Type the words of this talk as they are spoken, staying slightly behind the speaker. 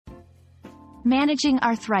Managing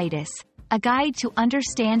Arthritis, a guide to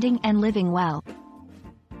understanding and living well.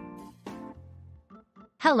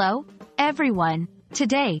 Hello, everyone.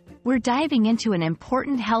 Today, we're diving into an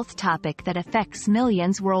important health topic that affects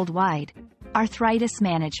millions worldwide: arthritis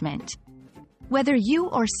management. Whether you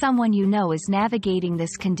or someone you know is navigating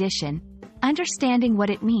this condition, understanding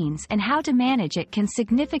what it means and how to manage it can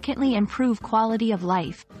significantly improve quality of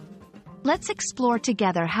life. Let's explore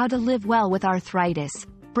together how to live well with arthritis,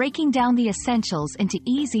 breaking down the essentials into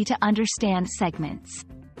easy-to-understand segments.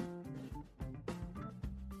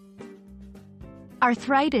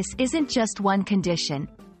 Arthritis isn't just one condition.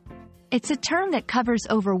 It's a term that covers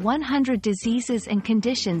over 100 diseases and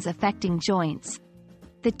conditions affecting joints,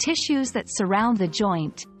 the tissues that surround the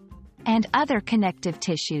joint, and other connective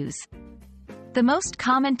tissues. The most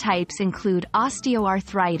common types include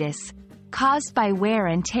osteoarthritis, caused by wear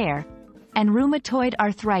and tear, and rheumatoid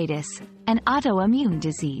arthritis, an autoimmune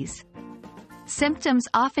disease. Symptoms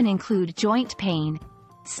often include joint pain,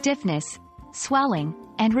 stiffness, swelling,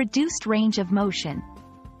 and reduced range of motion.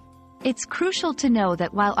 It's crucial to know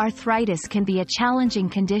that while arthritis can be a challenging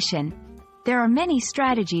condition, there are many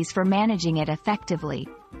strategies for managing it effectively.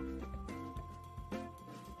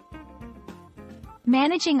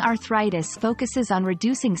 Managing arthritis focuses on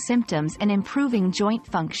reducing symptoms and improving joint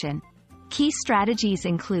function. Key strategies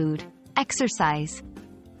include exercise.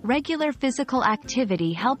 Regular physical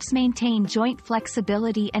activity helps maintain joint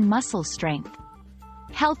flexibility and muscle strength.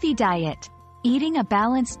 Healthy diet. Eating a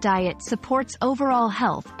balanced diet supports overall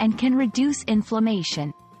health and can reduce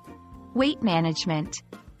inflammation. Weight management.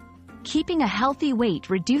 Keeping a healthy weight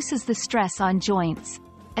reduces the stress on joints,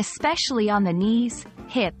 especially on the knees,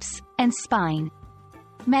 hips, and spine.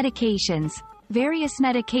 Medications. Various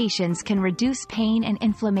medications can reduce pain and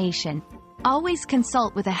inflammation. Always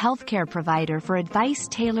consult with a healthcare provider for advice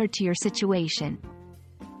tailored to your situation.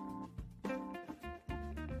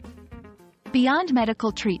 Beyond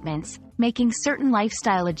medical treatments, making certain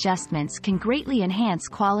lifestyle adjustments can greatly enhance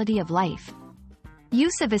quality of life.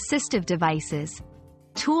 Use of assistive devices.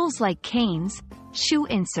 Tools like canes, shoe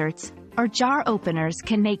inserts, or jar openers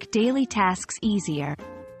can make daily tasks easier.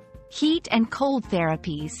 Heat and cold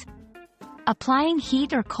therapies. Applying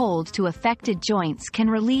heat or cold to affected joints can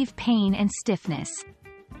relieve pain and stiffness.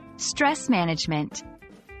 Stress management.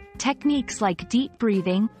 Techniques like deep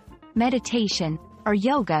breathing, meditation, or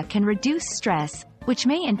yoga can reduce stress, which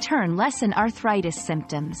may in turn lessen arthritis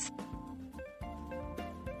symptoms.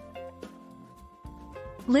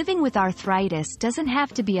 Living with arthritis doesn't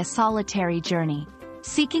have to be a solitary journey.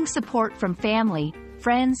 Seeking support from family,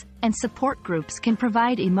 friends, and support groups can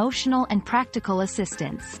provide emotional and practical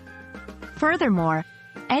assistance. Furthermore,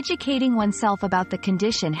 educating oneself about the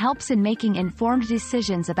condition helps in making informed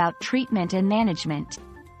decisions about treatment and management.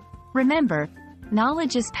 Remember,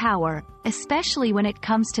 knowledge is power, especially when it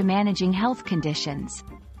comes to managing health conditions.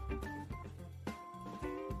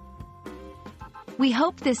 We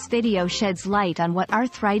hope this video sheds light on what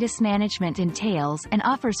arthritis management entails and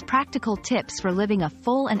offers practical tips for living a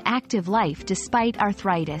full and active life despite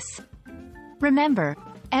arthritis. Remember,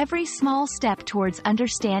 every small step towards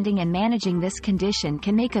understanding and managing this condition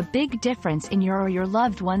can make a big difference in your or your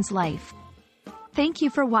loved one's life. Thank you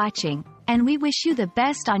for watching, and we wish you the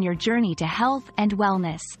best on your journey to health and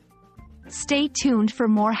wellness. Stay tuned for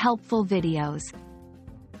more helpful videos.